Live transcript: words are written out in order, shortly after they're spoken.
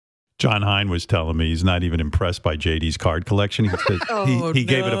Jon Hein was telling me he's not even impressed by JD's card collection. He says he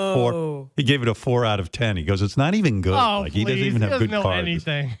gave it a 4. He gave it a 4 out of 10. He goes, it's not even good. Oh, like he doesn't even have good cards.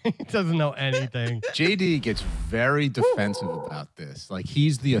 Anything. He doesn't know anything. JD gets very defensive about this. Like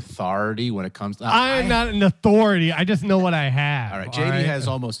he's the authority when it comes to. I'm not an authority. I just know what I have. All right, JD has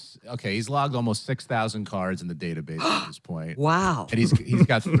he's logged almost 6,000 cards in the database at this point. Wow. And he's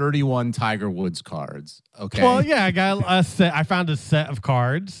got 31 Tiger Woods cards. Okay. Well, yeah, I got a set. I found a set of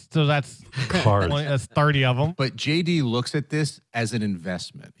cards, so that's cards. That's 30 of them. But JD looks at this as an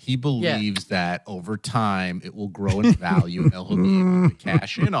investment. He believes that over time it will grow in value and he'll be able to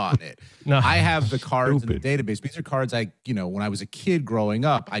cash in on it. No. I have the cards in the database. These are cards when I was a kid growing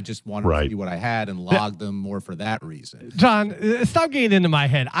up, I just wanted to see what I had and log them more for that reason. John, stop getting into my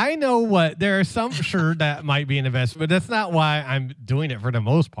head. I know there are some sure that might be an investment, but that's not why I'm doing it for the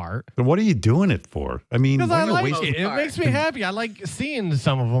most part. But what are you doing it for? I mean, because I like it. It makes me happy. I like seeing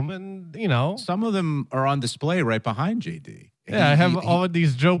some of them, and some of them are on display right behind JD. Yeah, I have all of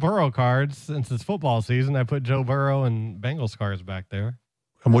these Joe Burrow cards since it's football season. I put Joe Burrow and Bengals cards back there.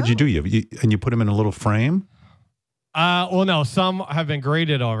 And what'd you do? You put them in a little frame? Well, no, some have been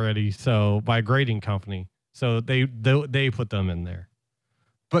graded already, so by a grading company. So they put them in there.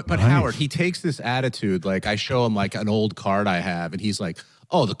 But nice. Howard, he takes this attitude. Like I show him like an old card I have, and he's like,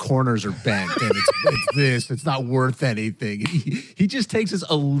 "Oh, the corners are bent, and it's this. It's not worth anything." He just takes this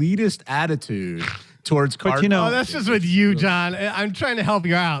elitist attitude towards card. But that's just with you, John. I'm trying to help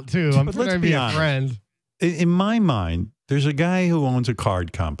you out too. I'm trying to be a friend. In my mind, there's a guy who owns a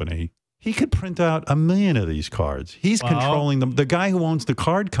card company. He could print out 1 million of these cards. He's controlling them. The guy who owns the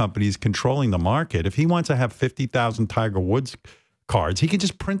card company is controlling the market. If he wants to have 50,000 Tiger Woods cards, he could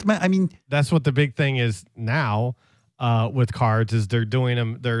just print them out. I mean, that's what the big thing is now with cards is they're doing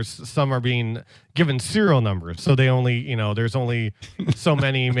them. There's some are being given serial numbers, so they only there's only so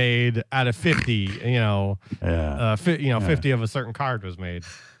many made out of 50. 50 of a certain card was made.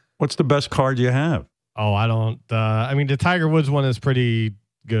 What's the best card you have? Oh, I don't. I mean, the Tiger Woods one is pretty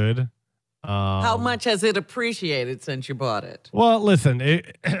good. How much has it appreciated since you bought it? Well, listen, I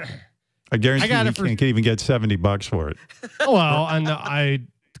guarantee you can't even get $70 for it. Well, and I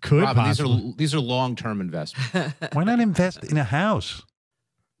could. Robin, these are long-term investments. Why not invest in a house?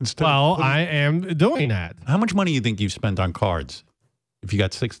 I am doing that. How much money do you think you've spent on cards? If you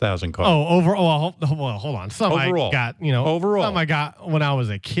got 6,000 cards. Oh, overall. Well, hold on. Some overall. I got, overall. Some I got when I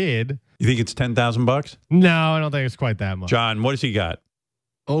was a kid. You think it's $10,000? No, I don't think it's quite that much. John, what has he got?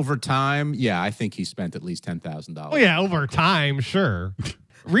 Over time, yeah, I think he spent at least $10,000. Oh yeah, over time, sure.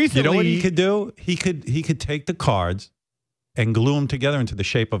 Recently, you know what he could do? He could take the cards and glue them together into the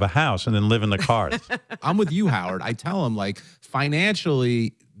shape of a house and then live in the cards. I'm with you, Howard. I tell him, like,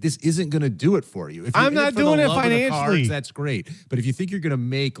 financially, this isn't going to do it for you. If I'm not doing it financially. Cards, that's great. But if you think you're going to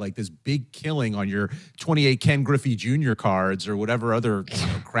make like this big killing on your 28 Ken Griffey Jr. cards or whatever other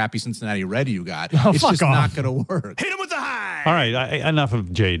crappy Cincinnati Red you got, it's just not going to work. Hit him with the high. All right, enough of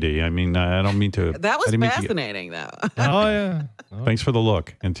JD. I mean, I don't mean to. That was fascinating, though. Oh, yeah. Oh. Thanks for the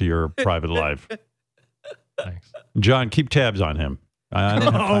look into your private life. Thanks. John, keep tabs on him. I don't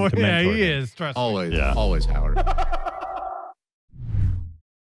have time to mentor him. He is. Trust me. Always, Howard.